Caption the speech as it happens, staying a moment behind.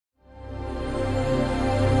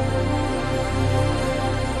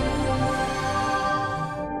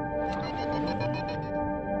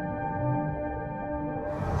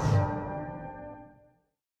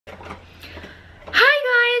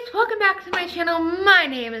channel. My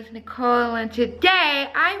name is Nicole and today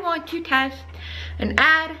I want to test an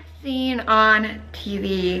ad seen on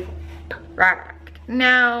TV product.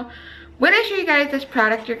 Now, when I show you guys this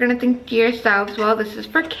product, you're gonna think to yourselves, well, this is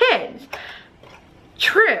for kids.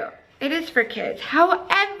 True, it is for kids.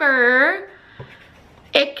 However,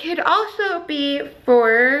 it could also be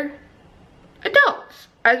for adults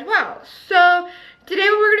as well. So today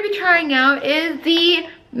what we're gonna be trying out is the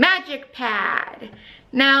Magic Pad.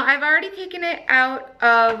 Now, I've already taken it out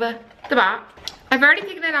of the box.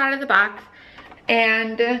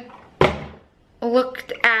 And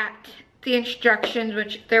looked at the instructions,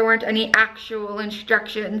 which there weren't any actual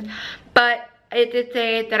instructions, but it did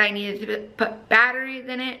say that I needed to put batteries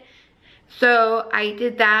in it. So I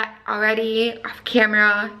did that already off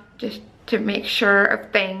camera just to make sure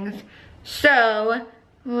of things. So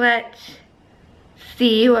let's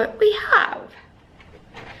see what we have.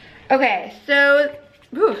 Okay, so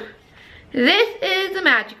this is a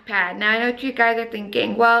Magic Pad. Now I know what you guys are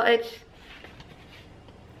thinking, well,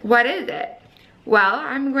 what is it? Well,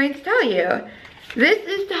 I'm going to tell you. This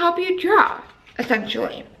is to help you draw,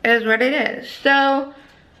 essentially, is what it is. So,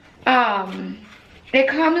 it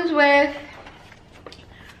comes with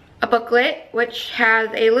a booklet, which has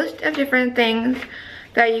a list of different things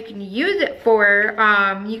that you can use it for.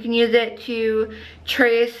 You can use it to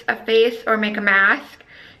trace a face or make a mask,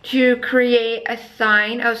 to create a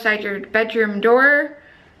sign outside your bedroom door,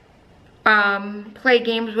 play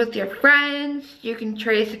games with your friends. You can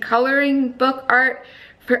trace coloring book art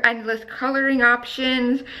for endless coloring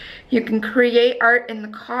options. You can create art in the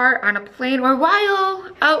car, on a plane, or while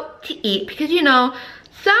out to eat, because you know,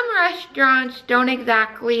 some restaurants don't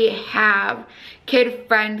exactly have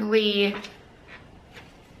kid-friendly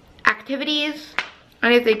activities,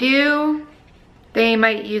 and if they do, they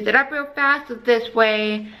might use it up real fast. So this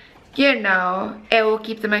way, you know, it will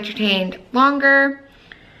keep them entertained longer.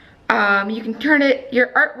 You can turn your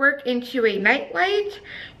artwork into a nightlight.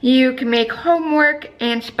 You can make homework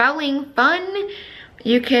and spelling fun.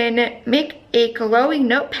 You can make a glowing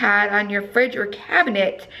notepad on your fridge or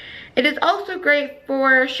cabinet. It is also great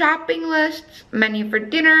for shopping lists, menu for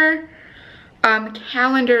dinner,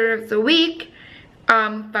 calendar of the week,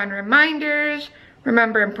 fun reminders,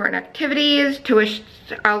 remember important activities, to wish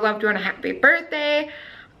a loved one a happy birthday,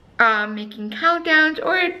 making countdowns,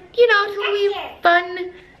 or, you know, to leave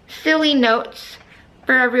fun, silly notes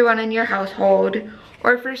for everyone in your household,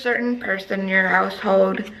 or for a certain person in your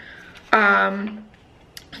household.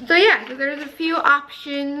 So yeah, so there's a few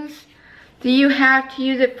options that you have to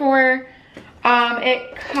use it for.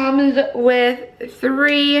 It comes with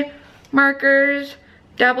 3 markers,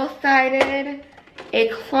 double-sided, a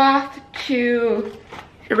cloth to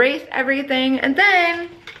erase everything, and then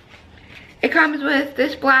it comes with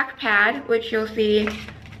this black pad, which you'll see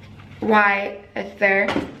why it's there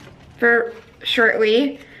for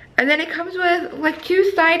shortly. And then it comes with like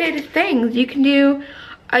 2-sided things. You can do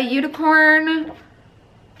a unicorn,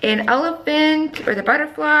 an elephant, or the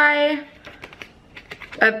butterfly,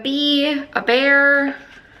 a bee, a bear,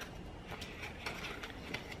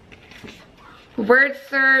 word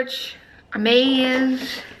search, a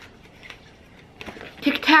maze,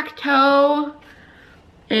 tic-tac-toe,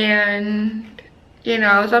 and, you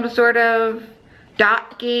know, some sort of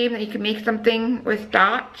dot game that you can make something with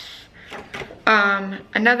dots.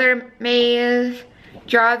 Another maze,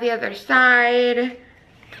 draw the other side,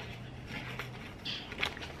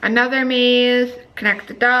 another maze, connect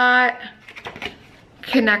the dot,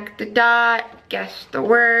 guess the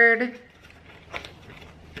word,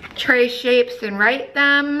 trace shapes and write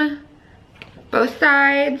them, both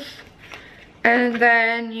sides, and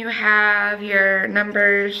then you have your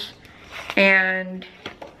numbers and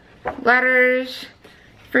letters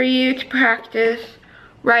for you to practice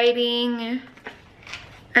writing,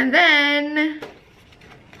 and then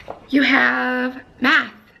you have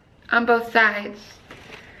math on both sides,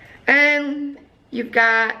 and you've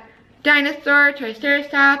got dinosaur,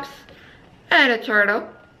 triceratops, and a turtle,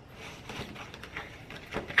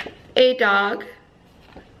 a dog,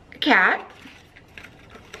 a cat,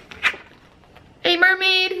 a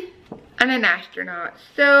mermaid, and an astronaut.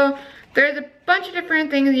 So there's a bunch of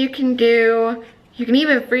different things you can do. You can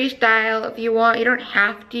even freestyle if you want. You don't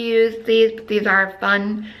have to use these, but these are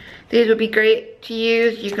fun. These would be great to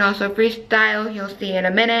use. You can also freestyle, you'll see in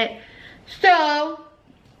a minute. So,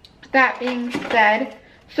 that being said,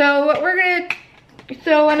 what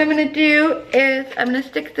I'm gonna do is I'm gonna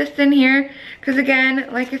stick this in here, because again,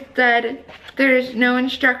 like I said, there's no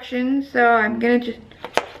instructions, so I'm gonna just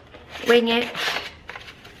wing it,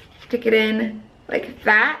 stick it in like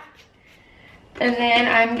that. And then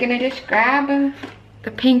I'm gonna just grab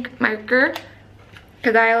the pink marker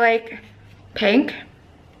because I like pink.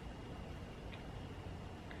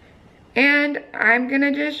 And I'm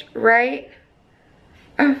gonna just write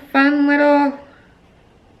a fun little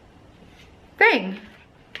thing.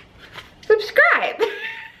 Subscribe.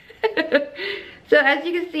 So as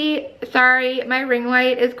you can see, sorry, my ring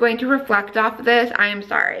light is going to reflect off of this. I am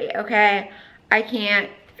sorry, okay? I can't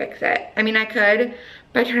fix it. I mean, I could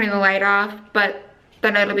by turning the light off, but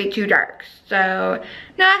then it'll be too dark. So,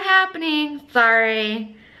 not happening,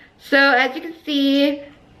 sorry. So as you can see,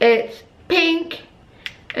 it's pink.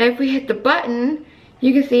 And if we hit the button,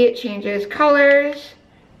 you can see it changes colors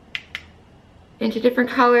into different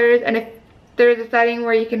colors. And if there's a setting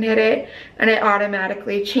where you can hit it and it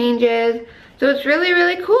automatically changes. So it's really,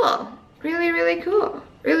 really cool. Really, really cool.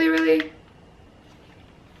 Really, really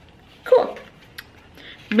cool.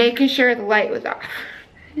 Making sure the light was off.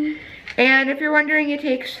 And if you're wondering, it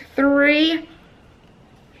takes 3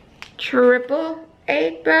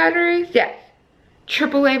 AAA batteries. Yes,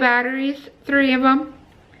 AAA batteries, 3 of them.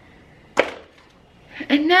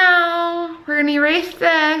 And now we're gonna erase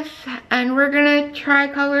this and we're gonna try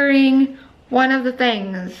coloring one of the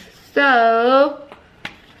things. So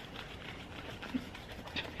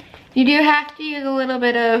you do have to use a little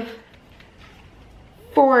bit of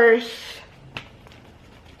force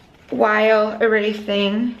while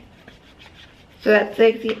erasing. So that's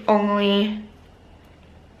like the only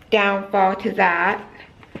downfall to that.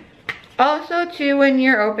 Also too, when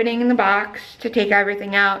you're opening the box to take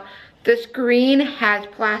everything out, the screen has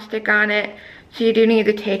plastic on it, so you do need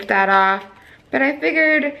to take that off. But I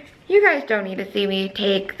figured you guys don't need to see me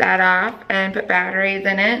take that off and put batteries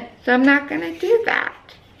in it, so I'm not gonna do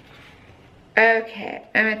that. Okay,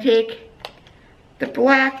 I'm gonna take the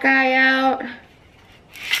black guy out.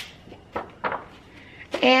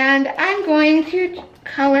 And I'm going to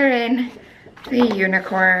color in the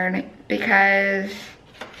unicorn because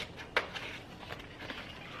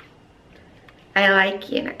I like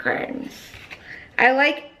unicorns. I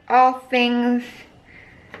like all things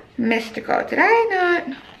mystical. Did I not?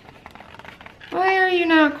 Why are you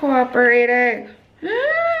not cooperating?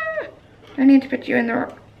 I need to put you in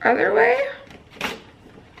the other way.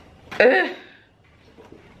 Ugh.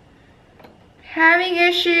 Having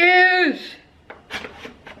issues.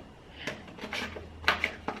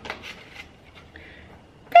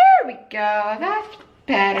 There we go, that's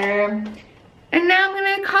better. And now I'm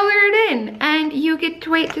gonna color it in, and you get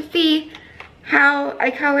to wait to see how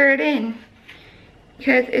I color it in,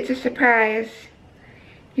 because it's a surprise.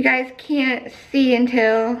 You guys can't see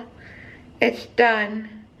until it's done,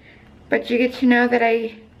 but you get to know that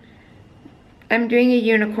I'm doing a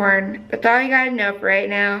unicorn. That's all you gotta know for right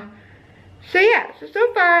now. So yeah,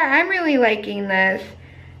 so far I'm really liking this,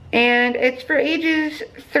 and it's for ages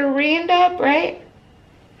 3 and up, right?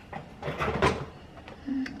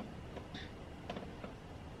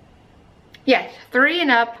 Yes, 3 and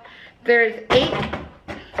up. There's 8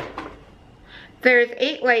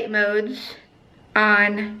 light modes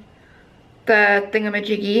on the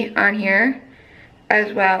thingamajiggy on here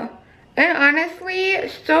as well. And honestly,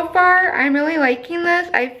 so far I'm really liking this.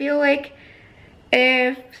 I feel like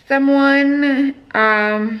if someone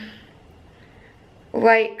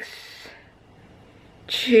likes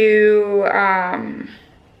to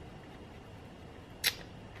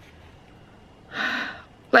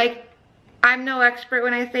like, I'm no expert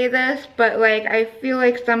when I say this, but like I feel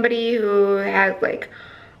like somebody who has like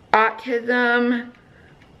autism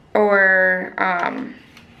or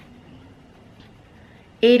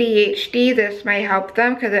ADHD, this might help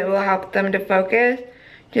them because it will help them to focus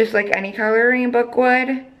just like any coloring book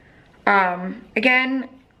would. Again,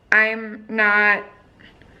 I'm not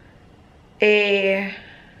a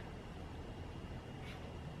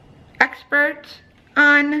expert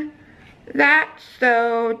on that,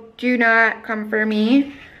 so do not come for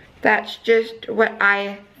me. That's just what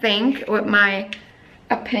I think, what my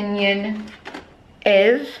opinion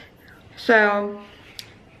is. So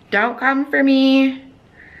don't come for me.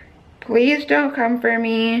 Please don't come for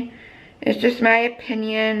me. It's just my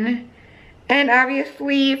opinion. And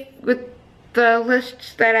obviously with the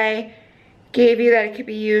lists that I gave you that it could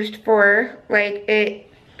be used for, like, it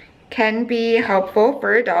can be helpful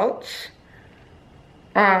for adults.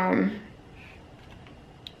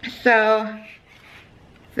 So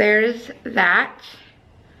there's that,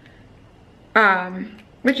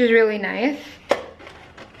 which is really nice.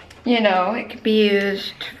 You know, it could be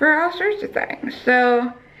used for all sorts of things.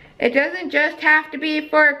 So it doesn't just have to be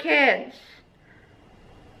for kids,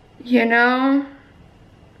 you know,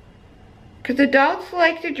 because adults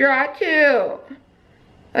like to draw too.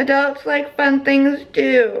 Adults like fun things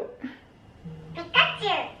too.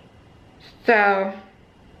 Pikachu. So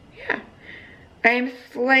I'm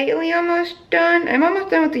slightly almost done. I'm almost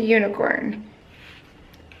done with the unicorn.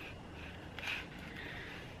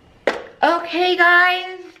 Okay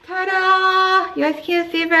guys, ta-da! You guys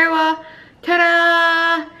can't see it very well.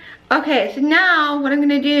 Ta-da! Okay, so now what I'm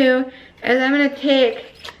gonna do is I'm gonna take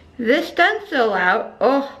this stencil out.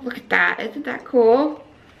 Oh, look at that, isn't that cool?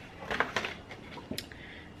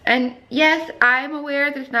 And yes, I'm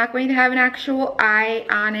aware that it's not going to have an actual eye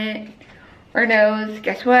on it or nose.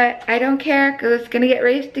 Guess what? I don't care because it's gonna get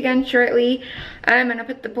erased again shortly. And I'm gonna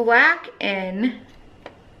put the black in,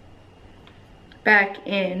 back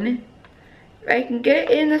in. If I can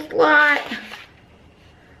get it in the slot.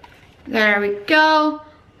 There we go.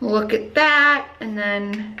 Look at that. And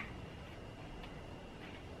then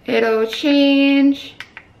it'll change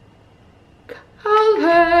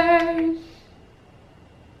colors.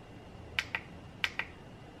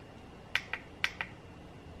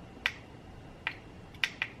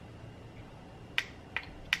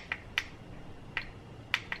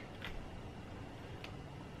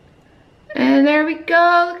 And there we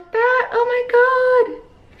go, look at that, oh my god.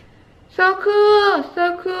 So cool,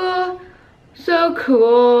 so cool, so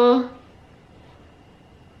cool.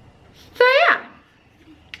 So yeah.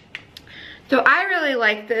 So I really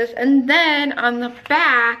like this. And then on the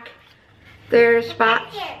back, there's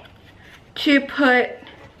spots to put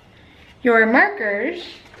your markers.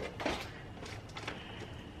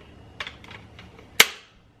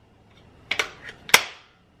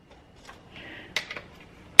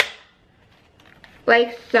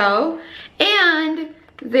 Like so. And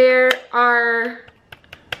there are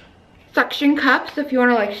suction cups if you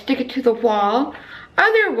want to like stick it to the wall.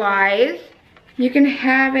 Otherwise, you can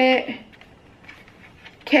have it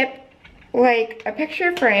tip like a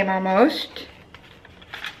picture frame almost.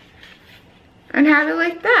 And have it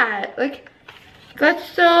like that. Like, that's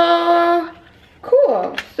so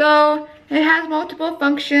cool. So it has multiple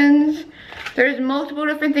functions. There's multiple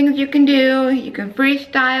different things you can do. You can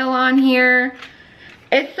freestyle on here.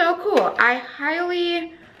 It's so cool. I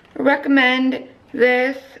highly recommend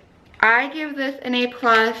this. I give this an A+.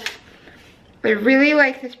 I really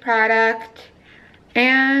like this product.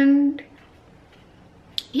 And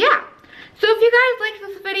yeah. So if you guys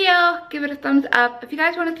liked this video, give it a thumbs up. If you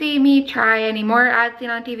guys want to see me try any more As Seen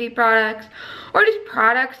on TV products or just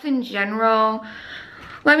products in general,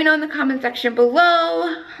 let me know in the comment section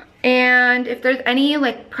below. And if there's any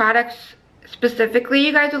like products specifically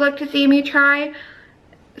you guys would like to see me try,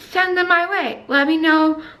 send them my way. Let me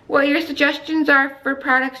know what your suggestions are for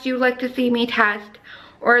products you'd like to see me test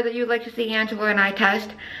or that you'd like to see Angela and I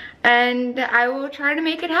test, and I will try to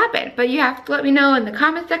make it happen. But you have to let me know in the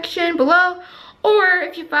comment section below, or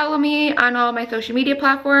if you follow me on all my social media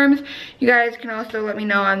platforms, you guys can also let me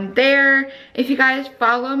know on there. If you guys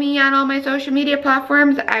follow me on all my social media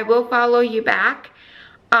platforms, I will follow you back.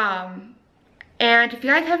 And if you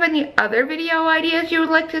guys have any other video ideas you would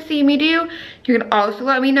like to see me do, you can also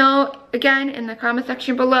let me know, again, in the comment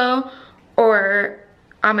section below or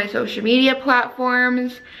on my social media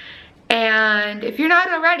platforms. And if you're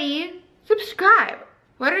not already, subscribe.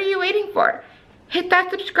 What are you waiting for? Hit that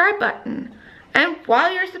subscribe button. And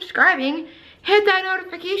while you're subscribing, hit that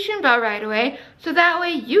notification bell right away so that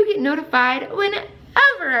way you get notified whenever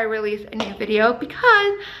I release a new video,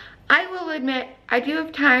 because I will admit, I do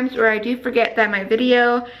have times where I do forget that my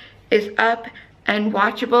video is up and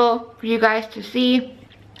watchable for you guys to see,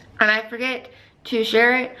 and I forget to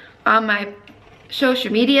share it on my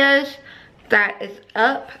social medias that is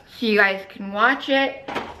up so you guys can watch it.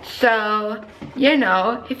 So, you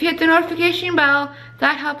know, if you hit the notification bell,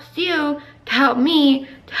 that helps you to help me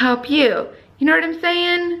to help you. You know what I'm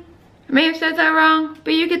saying? I may have said that wrong,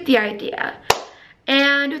 but you get the idea.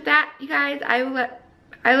 And with that, you guys, I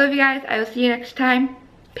love you guys. I will see you next time.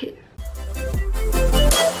 Peace.